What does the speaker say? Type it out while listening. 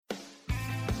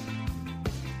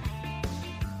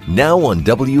Now on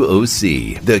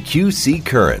WOC, the QC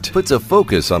Current puts a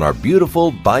focus on our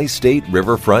beautiful bi-state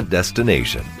riverfront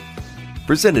destination.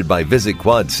 Presented by Visit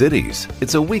Quad Cities,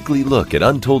 it's a weekly look at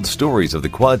untold stories of the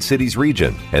Quad Cities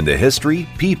region and the history,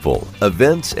 people,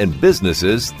 events, and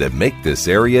businesses that make this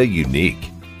area unique.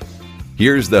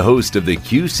 Here's the host of the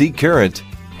QC Current,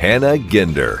 Hannah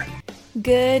Ginder.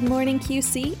 Good morning,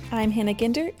 QC. I'm Hannah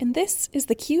Ginder, and this is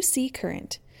the QC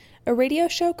Current, a radio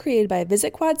show created by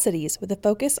Visit Quad Cities with a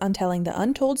focus on telling the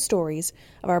untold stories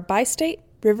of our bi-state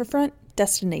riverfront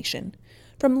destination.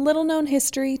 From little-known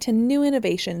history to new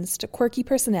innovations to quirky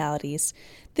personalities,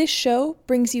 this show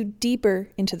brings you deeper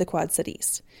into the Quad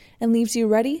Cities and leaves you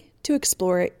ready to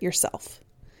explore it yourself.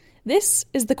 This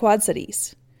is the Quad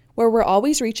Cities, where we're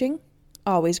always reaching,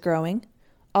 always growing,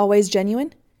 always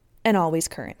genuine, and always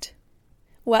current.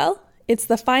 Well, it's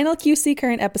the final QC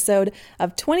Current episode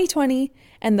of 2020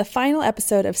 and the final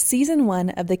episode of Season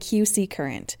 1 of the QC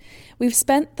Current. We've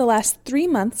spent the last 3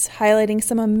 months highlighting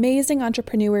some amazing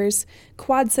entrepreneurs,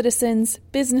 quad citizens,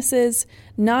 businesses,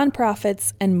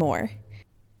 nonprofits, and more.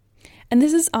 And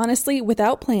this is honestly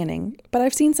without planning, but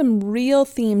I've seen some real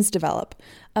themes develop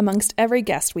amongst every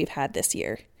guest we've had this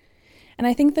year. And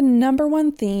I think the number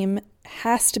one theme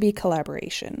has to be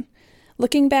collaboration.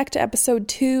 Looking back to episode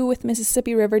 2 with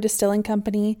Mississippi River Distilling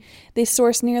Company, they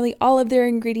source nearly all of their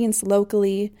ingredients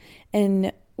locally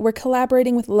and were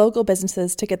collaborating with local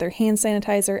businesses to get their hand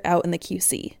sanitizer out in the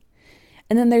QC.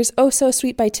 And then there's Oh So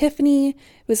Sweet by Tiffany,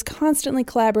 who is constantly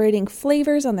collaborating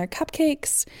flavors on their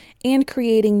cupcakes and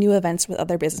creating new events with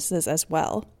other businesses as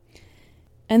well.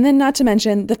 And then not to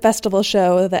mention the festival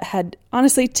show that had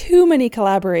honestly too many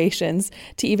collaborations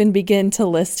to even begin to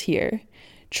list here.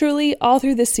 Truly, all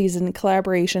through this season,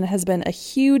 collaboration has been a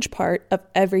huge part of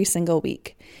every single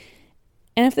week.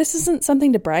 And if this isn't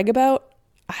something to brag about,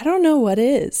 I don't know what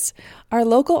is. Our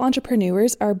local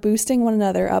entrepreneurs are boosting one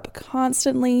another up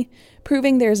constantly,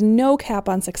 proving there's no cap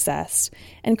on success,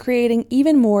 and creating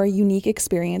even more unique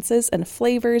experiences and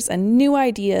flavors and new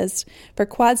ideas for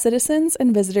Quad citizens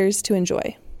and visitors to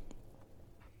enjoy.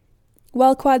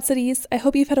 Well, Quad Cities, I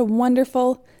hope you've had a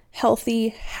wonderful, healthy,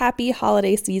 happy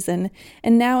holiday season,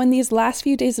 and now in these last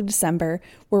few days of December,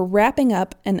 we're wrapping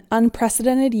up an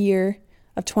unprecedented year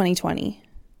of 2020.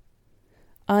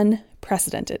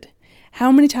 Unprecedented.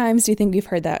 How many times do you think we've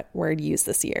heard that word used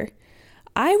this year?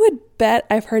 I would bet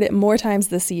I've heard it more times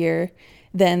this year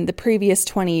than the previous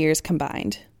 20 years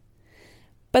combined.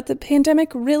 But the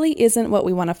pandemic really isn't what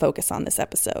we want to focus on this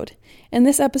episode. In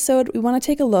this episode, we want to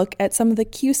take a look at some of the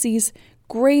QC's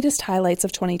greatest highlights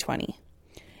of 2020.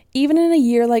 Even in a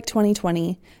year like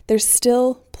 2020, there's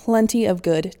still plenty of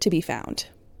good to be found.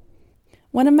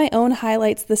 One of my own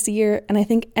highlights this year, and I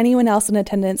think anyone else in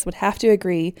attendance would have to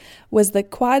agree, was the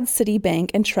Quad City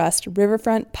Bank and Trust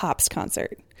Riverfront Pops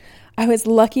concert. I was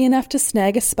lucky enough to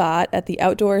snag a spot at the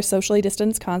outdoor socially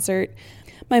distanced concert.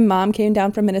 My mom came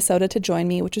down from Minnesota to join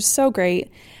me, which was so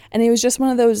great, and it was just one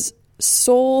of those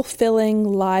soul-filling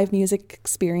live music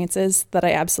experiences that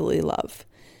I absolutely love.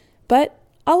 But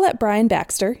I'll let Brian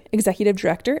Baxter, Executive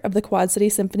Director of the Quad City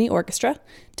Symphony Orchestra,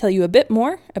 tell you a bit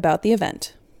more about the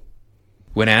event.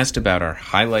 When asked about our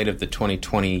highlight of the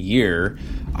 2020 year,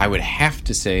 I would have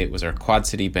to say it was our Quad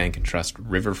City Bank and Trust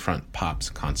Riverfront Pops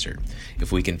concert.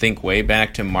 If we can think way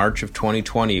back to March of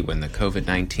 2020 when the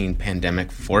COVID-19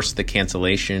 pandemic forced the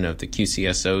cancellation of the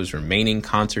QCSO's remaining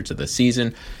concerts of the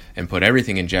season and put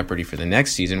everything in jeopardy for the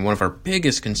next season, one of our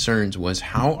biggest concerns was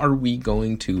how are we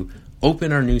going to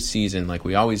open our new season like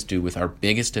we always do with our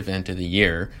biggest event of the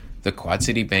year, the Quad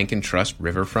City Bank and Trust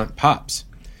Riverfront Pops.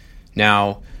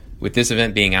 Now, with this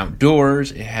event being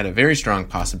outdoors, it had a very strong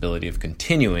possibility of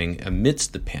continuing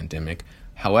amidst the pandemic.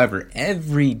 However,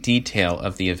 every detail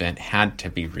of the event had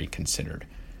to be reconsidered.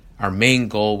 Our main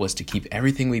goal was to keep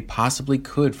everything we possibly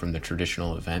could from the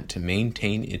traditional event to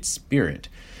maintain its spirit.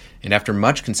 And after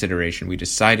much consideration, we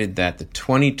decided that the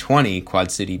 2020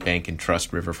 Quad City Bank and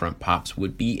Trust Riverfront Pops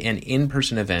would be an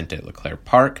in-person event at LeClaire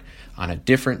Park on a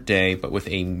different day, but with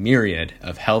a myriad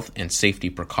of health and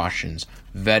safety precautions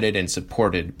vetted and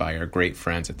supported by our great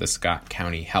friends at the Scott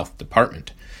County Health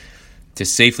Department. To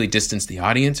safely distance the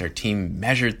audience, our team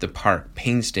measured the park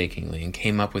painstakingly and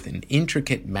came up with an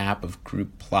intricate map of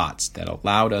group plots that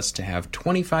allowed us to have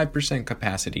 25%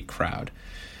 capacity crowd.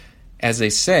 As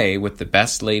they say, with the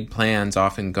best laid plans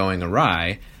often going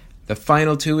awry, the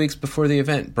final 2 weeks before the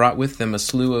event brought with them a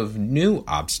slew of new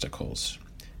obstacles.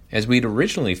 As we'd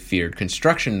originally feared,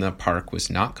 construction in the park was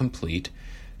not complete,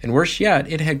 and worse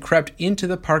yet, it had crept into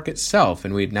the park itself,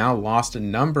 and we'd now lost a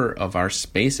number of our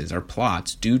spaces, our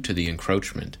plots, due to the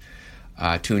encroachment.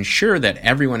 To ensure that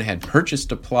everyone had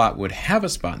purchased a plot would have a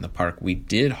spot in the park, we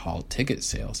did halt ticket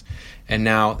sales. And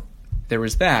now there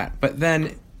was that. But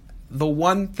then the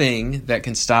one thing that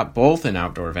can stop both an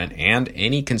outdoor event and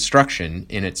any construction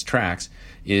in its tracks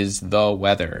is the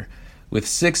weather. With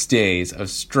 6 days of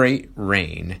straight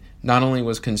rain, not only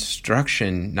was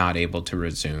construction not able to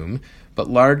resume, but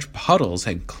large puddles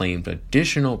had claimed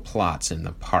additional plots in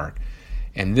the park.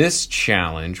 And this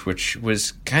challenge, which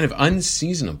was kind of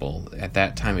unseasonable at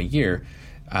that time of year,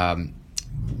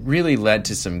 really led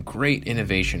to some great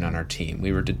innovation on our team.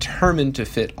 We were determined to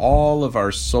fit all of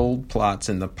our sold plots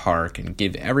in the park and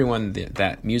give everyone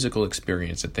that musical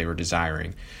experience that they were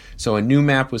desiring. So a new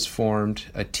map was formed.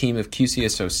 A team of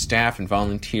QCSO staff and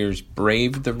volunteers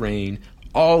braved the rain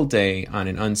all day on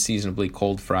an unseasonably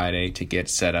cold Friday to get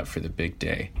set up for the big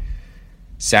day.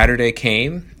 Saturday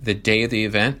came. The day of the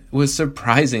event was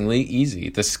surprisingly easy.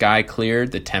 The sky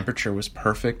cleared. The temperature was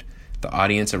perfect. The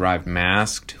audience arrived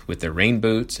masked with their rain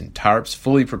boots and tarps,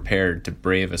 fully prepared to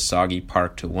brave a soggy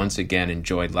park to once again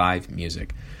enjoy live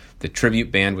music. The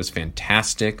tribute band was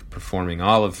fantastic, performing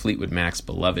all of Fleetwood Mac's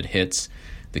beloved hits.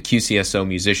 The QCSO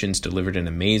musicians delivered an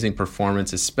amazing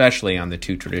performance, especially on the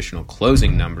two traditional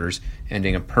closing numbers,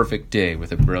 ending a perfect day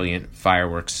with a brilliant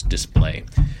fireworks display.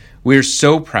 We're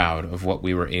so proud of what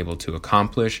we were able to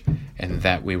accomplish and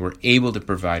that we were able to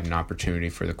provide an opportunity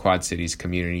for the Quad Cities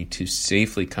community to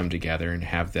safely come together and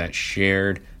have that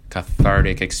shared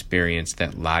cathartic experience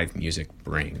that live music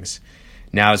brings.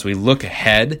 Now, as we look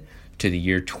ahead to the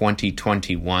year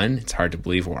 2021, it's hard to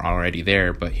believe we're already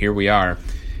there, but here we are.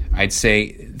 I'd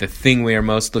say the thing we are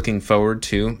most looking forward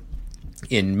to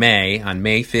in May, on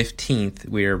May 15th,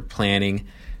 we are planning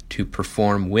to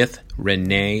perform with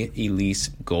Renee Elise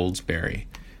Goldsberry.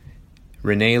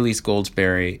 Renee Elise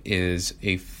Goldsberry is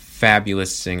a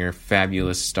fabulous singer,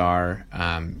 fabulous star.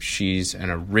 She's an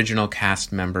original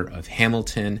cast member of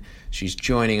Hamilton. She's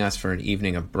joining us for an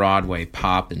evening of Broadway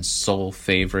pop and soul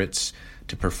favorites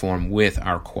to perform with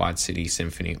our Quad City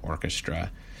Symphony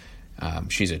Orchestra.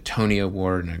 She's a Tony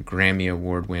Award and a Grammy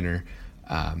Award winner.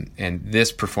 And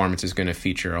this performance is going to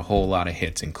feature a whole lot of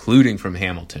hits, including from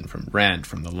Hamilton, from Rent,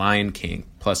 from The Lion King,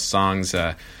 plus songs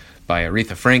by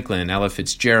Aretha Franklin, Ella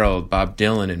Fitzgerald, Bob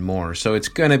Dylan, and more. So it's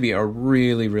going to be a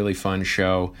really, really fun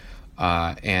show.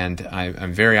 And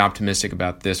I'm very optimistic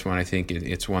about this one. I think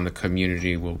it's one the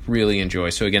community will really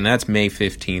enjoy. So again, that's May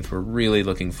 15th. We're really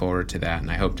looking forward to that, and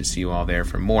I hope to see you all there.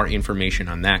 For more information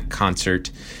on that concert,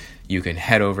 you can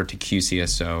head over to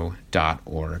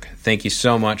qcso.org. Thank you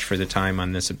so much for the time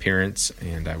on this appearance,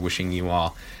 and wishing you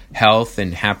all health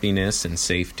and happiness and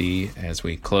safety as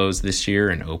we close this year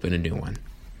and open a new one.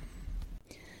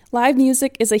 Live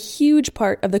music is a huge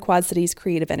part of the Quad Cities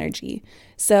creative energy,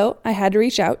 so I had to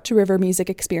reach out to River Music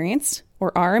Experience,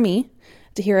 or RME,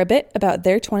 to hear a bit about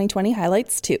their 2020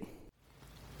 highlights too.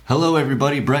 Hello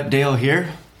everybody, Brett Dale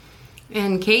here.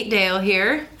 And Kate Dale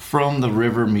here. From the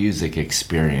River Music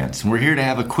Experience. We're here to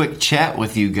have a quick chat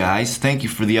with you guys. Thank you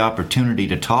for the opportunity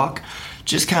to talk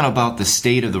just kind of about the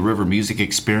state of the River Music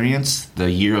Experience,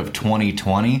 the year of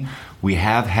 2020. We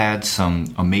have had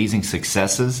some amazing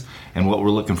successes, and what we're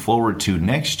looking forward to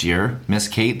next year. Miss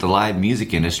Kate, the live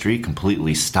music industry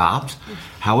completely stopped.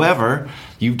 However,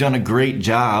 you've done a great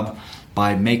job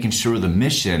by making sure the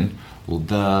mission,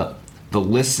 the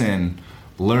listen,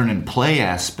 learn and play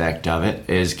aspect of it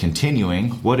is continuing.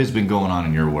 What has been going on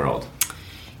in your world?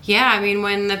 Yeah, I mean,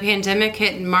 when the pandemic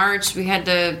hit in March, we had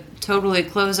to totally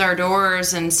close our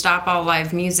doors and stop all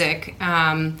live music,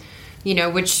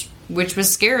 which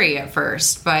was scary at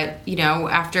first. But,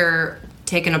 after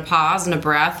taking a pause and a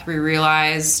breath, we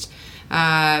realized,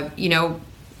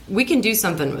 we can do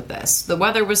something with this. The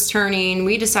weather was turning.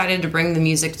 We decided to bring the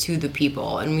music to the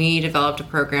people, and we developed a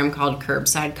program called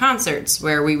Curbside Concerts,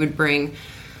 where we would bring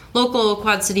local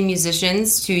Quad City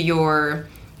musicians to your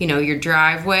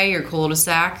driveway, your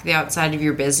cul-de-sac, the outside of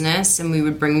your business, and we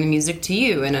would bring the music to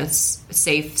you in a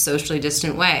safe, socially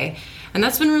distant way. And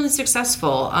that's been really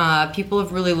successful. People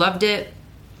have really loved it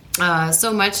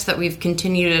so much that we've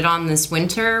continued it on this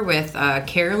winter with a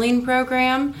caroling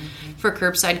program for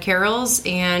Curbside Carols.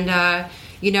 And,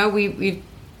 we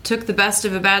took the best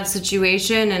of a bad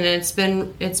situation, and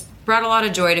it's brought a lot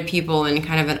of joy to people in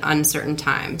kind of an uncertain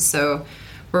time. So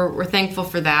we're thankful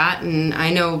for that. And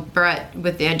I know, Brett,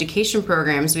 with the education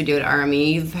programs we do at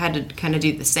RME, you've had to kind of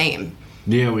do the same.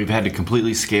 Yeah, we've had to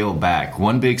completely scale back.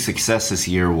 One big success this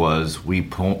year was we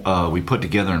put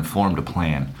together and formed a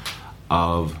plan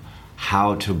of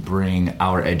how to bring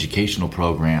our educational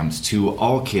programs to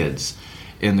all kids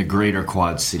in the greater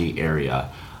Quad City area,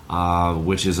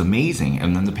 which is amazing.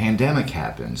 And then the pandemic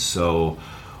happened. So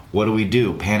what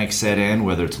do? Panic set in,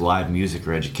 whether it's live music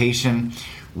or education.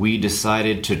 We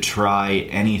decided to try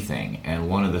anything.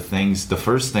 And the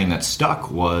first thing that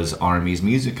stuck was RME's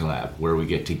Music Lab, where we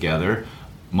get together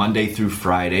Monday through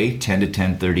Friday, 10 to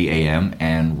 10:30 a.m.,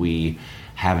 and we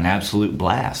have an absolute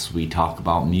blast. We talk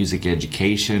about music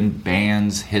education,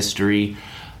 bands, history,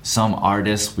 some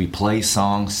artists. We play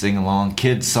songs, sing along,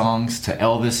 kids songs to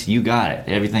Elvis, you got it,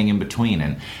 everything in between.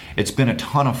 And it's been a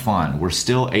ton of fun. We're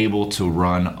still able to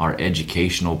run our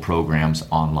educational programs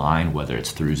online, whether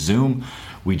it's through Zoom.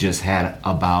 We just had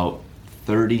about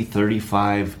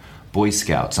 35 Boy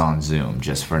Scouts on Zoom,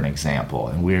 just for an example.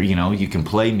 And you can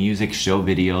play music, show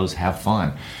videos, have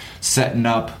fun. Setting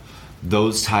up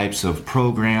those types of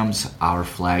programs, our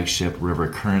flagship River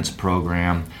Currents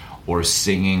program, or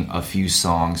singing a few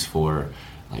songs for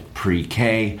like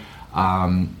pre-K,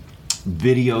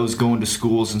 videos going to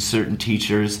schools and certain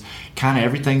teachers, kind of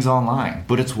everything's online,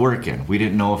 but it's working. We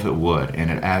didn't know if it would,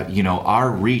 and our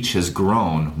reach has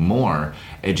grown more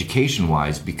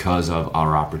education-wise because of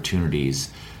our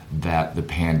opportunities that the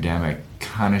pandemic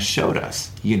kind of showed us,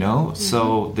 Mm-hmm.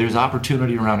 So there's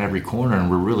opportunity around every corner,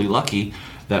 and we're really lucky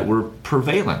that we're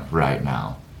prevalent right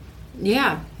now.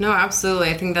 Yeah, no, absolutely.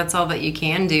 I think that's all that you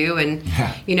can do. And,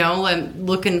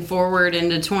 looking forward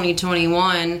into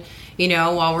 2021,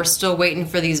 while we're still waiting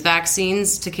for these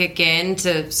vaccines to kick in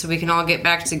so we can all get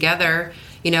back together,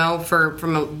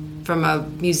 from a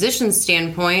musician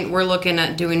standpoint, we're looking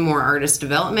at doing more artist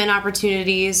development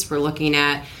opportunities. We're looking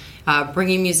at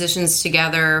bringing musicians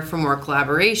together for more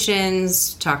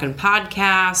collaborations, talking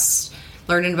podcasts,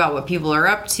 learning about what people are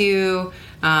up to.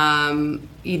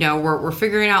 We're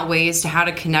figuring out ways to how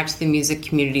to connect the music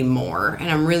community more, and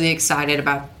I'm really excited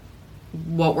about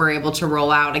what we're able to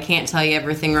roll out. I can't tell you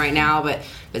everything right now, but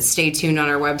stay tuned on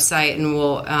our website, and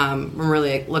we're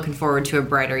really looking forward to a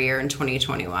brighter year in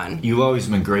 2021. You've always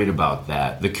been great about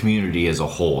that. The community as a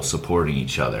whole supporting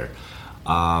each other,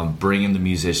 bringing the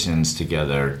musicians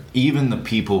together, even the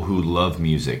people who love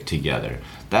music together.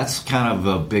 That's kind of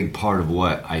a big part of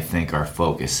what I think our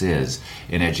focus is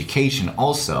in education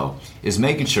also, is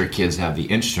making sure kids have the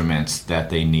instruments that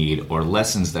they need or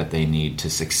lessons that they need to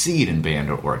succeed in band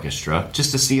or orchestra,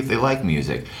 just to see if they like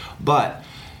music. But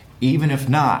even if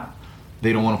not,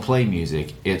 they don't want to play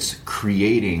music, it's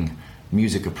creating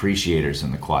music appreciators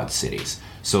in the Quad Cities.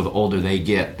 So the older they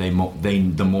get, the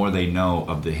more they know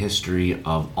of the history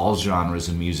of all genres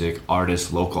of music,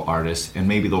 artists, local artists, and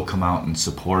maybe they'll come out and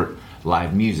support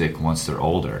live music once they're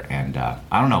older. And I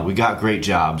don't know, we got great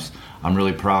jobs. I'm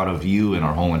really proud of you and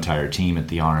our whole entire team at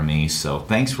the RME. So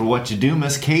thanks for what you do,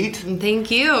 Miss Kate. And thank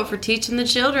you for teaching the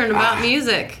children about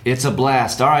music. It's a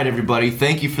blast. All right, everybody,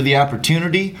 thank you for the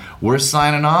opportunity. We're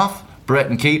signing off.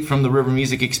 Brett and Kate from the River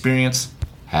Music Experience.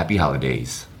 Happy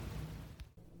holidays.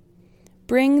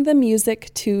 Bring the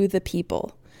music to the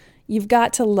people. You've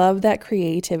got to love that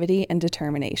creativity and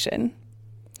determination.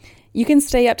 You can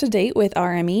stay up to date with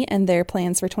RME and their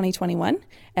plans for 2021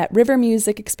 at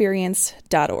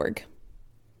rivermusicexperience.org.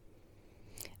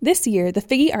 This year, the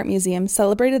Figge Art Museum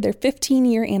celebrated their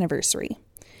 15-year anniversary.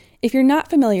 If you're not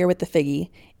familiar with the Figge,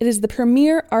 it is the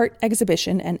premier art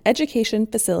exhibition and education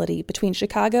facility between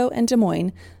Chicago and Des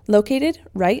Moines, located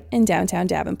right in downtown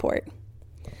Davenport.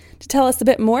 To tell us a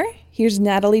bit more, here's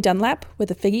Natalie Dunlap with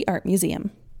the Figge Art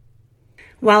Museum.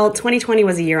 While 2020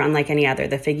 was a year unlike any other,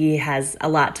 the Figge has a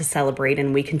lot to celebrate,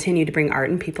 and we continue to bring art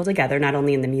and people together, not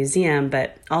only in the museum,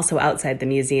 but also outside the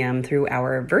museum through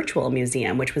our virtual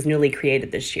museum, which was newly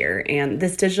created this year. And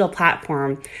this digital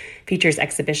platform features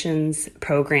exhibitions,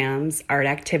 programs, art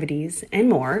activities, and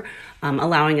more,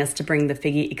 allowing us to bring the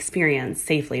Figge experience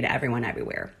safely to everyone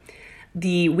everywhere.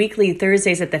 The weekly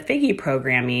Thursdays at the Figge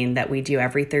programming that we do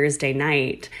every Thursday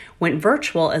night went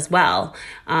virtual as well.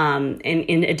 And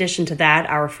in addition to that,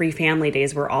 our free family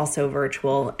days were also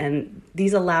virtual, and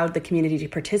these allowed the community to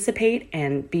participate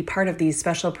and be part of these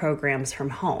special programs from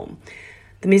home.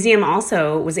 The museum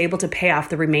also was able to pay off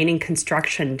the remaining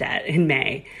construction debt in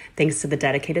May, thanks to the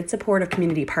dedicated support of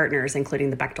community partners, including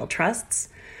the Bechtel Trusts,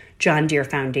 John Deere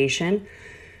Foundation,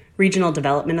 Regional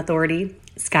Development Authority,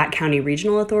 Scott County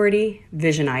Regional Authority,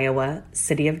 Vision Iowa,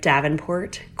 City of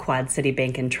Davenport, Quad City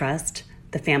Bank and Trust,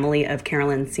 the family of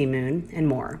Carolyn C. Moon, and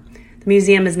more. The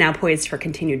museum is now poised for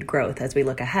continued growth as we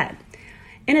look ahead.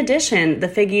 In addition, the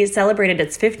Figge celebrated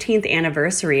its 15th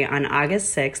anniversary on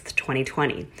August 6th,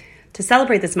 2020. To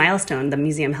celebrate this milestone, the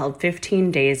museum held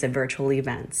 15 days of virtual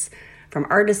events, from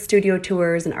artist studio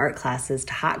tours and art classes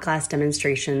to hot glass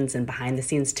demonstrations and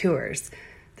behind-the-scenes tours.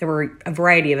 There were a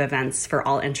variety of events for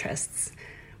all interests.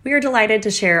 We are delighted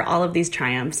to share all of these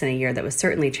triumphs in a year that was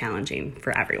certainly challenging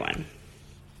for everyone.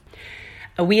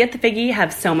 We at the Figge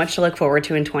have so much to look forward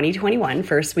to in 2021.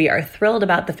 First, we are thrilled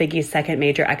about the Figge's second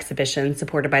major exhibition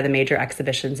supported by the Major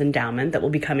Exhibitions Endowment that will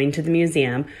be coming to the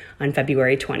museum on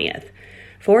February 20th.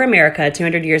 For America,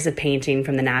 200 Years of Painting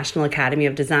from the National Academy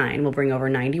of Design will bring over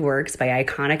 90 works by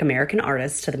iconic American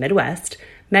artists to the Midwest,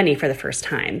 many for the first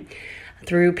time.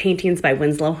 Through paintings by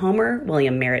Winslow Homer,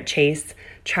 William Merritt Chase,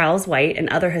 Charles White, and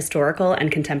other historical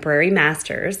and contemporary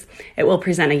masters, it will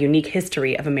present a unique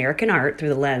history of American art through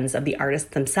the lens of the artists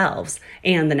themselves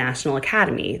and the National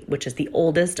Academy, which is the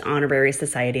oldest honorary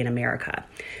society in America.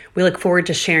 We look forward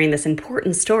to sharing this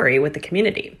important story with the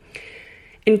community.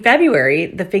 In February,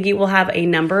 the Figge will have a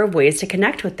number of ways to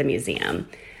connect with the museum.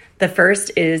 The first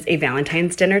is a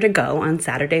Valentine's dinner to go on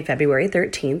Saturday, February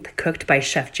 13th, cooked by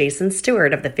Chef Jason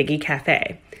Stewart of the Figge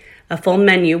Cafe. A full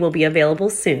menu will be available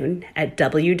soon at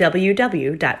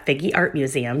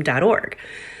www.figgeartmuseum.org.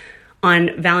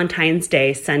 On Valentine's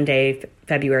Day, Sunday,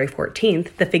 February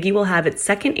 14th, the Figge will have its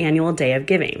second annual Day of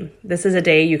Giving. This is a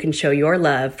day you can show your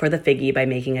love for the Figge by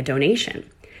making a donation.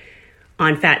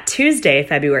 On Fat Tuesday,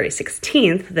 February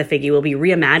 16th, the Figge will be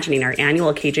reimagining our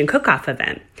annual Cajun Cook-Off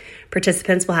event.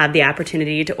 Participants will have the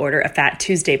opportunity to order a Fat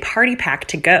Tuesday party pack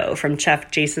to go from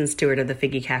Chef Jason Stewart of the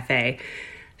Figge Cafe.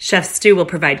 Chef Stu will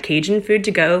provide Cajun food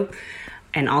to go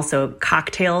and also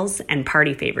cocktails and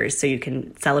party favors so you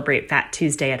can celebrate Fat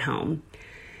Tuesday at home.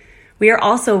 We are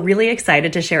also really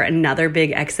excited to share another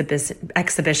big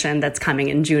exhibition that's coming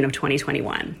in June of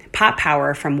 2021. Pop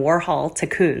Power from Warhol to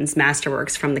Koons,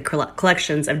 masterworks from the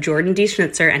collections of Jordan D.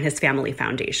 Schnitzer and his family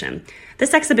foundation.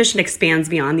 This exhibition expands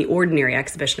beyond the ordinary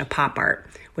exhibition of pop art,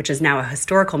 which is now a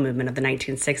historical movement of the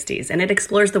 1960s, and it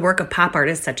explores the work of pop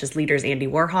artists such as leaders Andy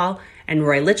Warhol and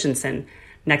Roy Lichtenstein,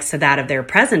 next to that of their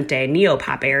present-day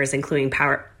neo-pop heirs, including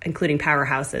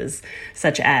powerhouses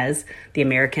such as the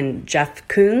American Jeff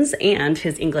Koons and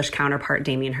his English counterpart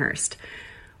Damien Hirst.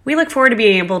 We look forward to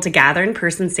being able to gather in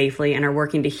person safely and are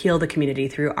working to heal the community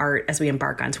through art as we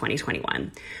embark on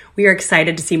 2021. We are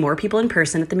excited to see more people in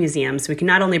person at the museum so we can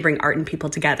not only bring art and people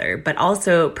together, but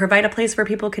also provide a place where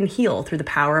people can heal through the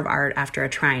power of art after a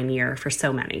trying year for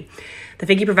so many. The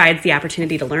Figge provides the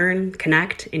opportunity to learn,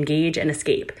 connect, engage, and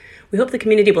escape. We hope the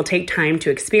community will take time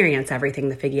to experience everything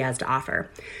the Figge has to offer.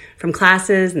 From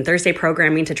classes and Thursday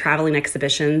programming to traveling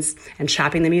exhibitions and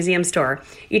shopping the museum store,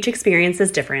 each experience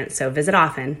is different, so visit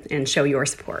often and show your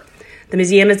support. The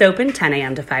museum is open 10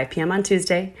 a.m. to 5 p.m. on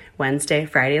Tuesday, Wednesday,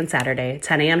 Friday, and Saturday,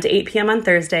 10 a.m. to 8 p.m. on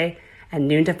Thursday, and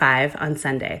noon to 5 on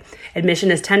Sunday.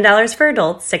 Admission is $10 for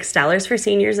adults, $6 for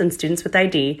seniors and students with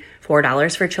ID,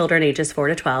 $4 for children ages 4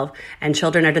 to 12, and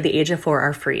children under the age of 4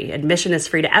 are free. Admission is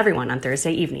free to everyone on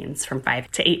Thursday evenings from 5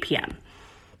 to 8 p.m.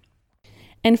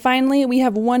 And finally, we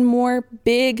have one more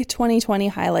big 2020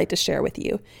 highlight to share with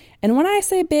you. And when I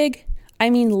say big, I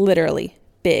mean literally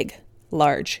big,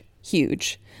 large,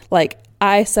 huge, like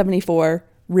I-74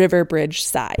 River Bridge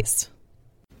size.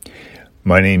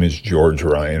 My name is George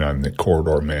Ryan. I'm the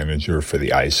corridor manager for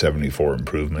the I-74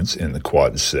 improvements in the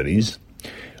Quad Cities.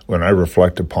 When I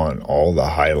reflect upon all the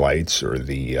highlights or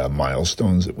the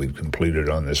milestones that we've completed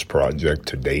on this project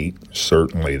to date,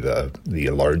 certainly the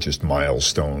largest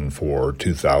milestone for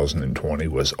 2020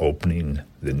 was opening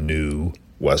the new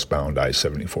westbound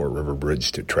I-74 River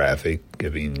Bridge to traffic,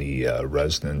 giving the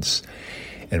residents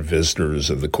and visitors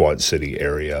of the Quad City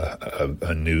area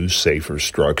a new, safer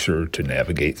structure to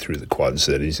navigate through the Quad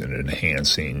Cities and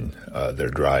enhancing their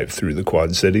drive through the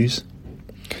Quad Cities.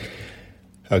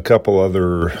 A couple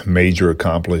other major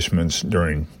accomplishments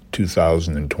during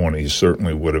 2020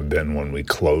 certainly would have been when we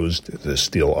closed the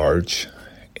steel arch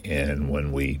and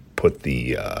when we put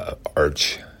the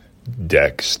arch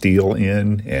deck steel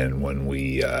in and when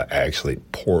we actually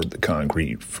poured the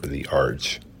concrete for the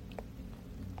arch.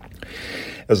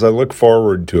 As I look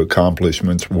forward to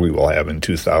accomplishments we will have in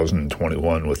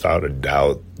 2021, without a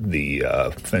doubt, the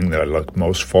thing that I look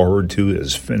most forward to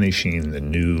is finishing the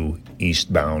new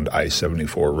eastbound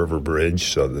I-74 River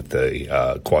Bridge so that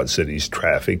the Quad Cities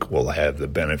traffic will have the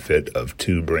benefit of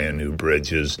 2 brand new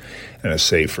bridges and a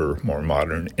safer, more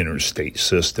modern interstate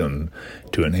system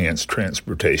to enhance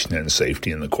transportation and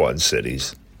safety in the Quad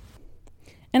Cities.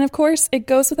 And of course, it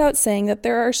goes without saying that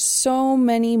there are so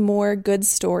many more good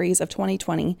stories of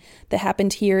 2020 that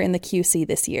happened here in the QC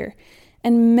this year,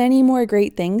 and many more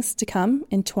great things to come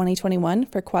in 2021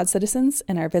 for Quad citizens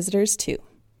and our visitors too.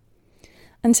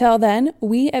 Until then,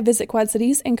 we at Visit Quad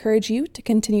Cities encourage you to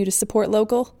continue to support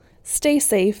local, stay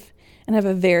safe, and have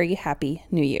a very happy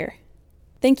new year.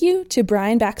 Thank you to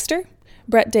Brian Baxter,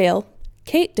 Brett Dale,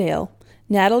 Kate Dale,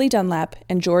 Natalie Dunlap,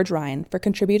 and George Ryan for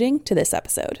contributing to this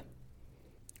episode.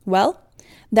 Well,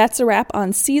 that's a wrap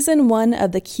on Season 1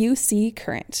 of the QC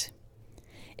Current.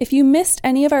 If you missed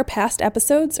any of our past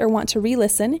episodes or want to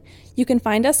re-listen, you can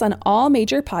find us on all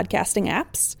major podcasting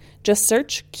apps. Just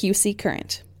search QC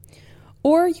Current.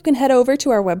 Or you can head over to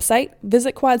our website,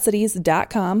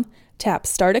 visitquadcities.com, tap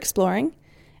Start Exploring,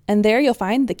 and there you'll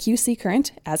find the QC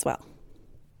Current as well.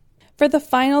 For the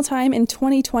final time in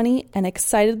 2020 and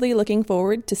excitedly looking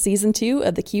forward to Season 2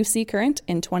 of the QC Current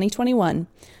in 2021,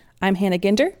 I'm Hannah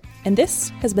Ginder, and this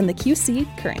has been the QC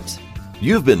Current.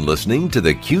 You've been listening to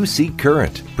the QC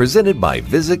Current, presented by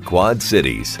Visit Quad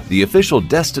Cities, the official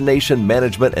destination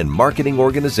management and marketing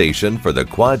organization for the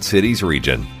Quad Cities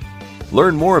region.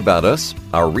 Learn more about us,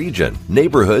 our region,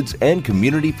 neighborhoods, and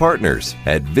community partners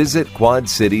at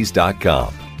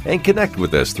visitquadcities.com and connect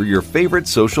with us through your favorite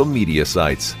social media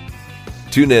sites.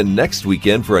 Tune in next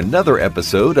weekend for another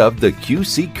episode of the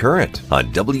QC Current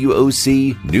on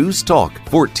WOC News Talk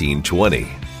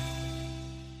 1420.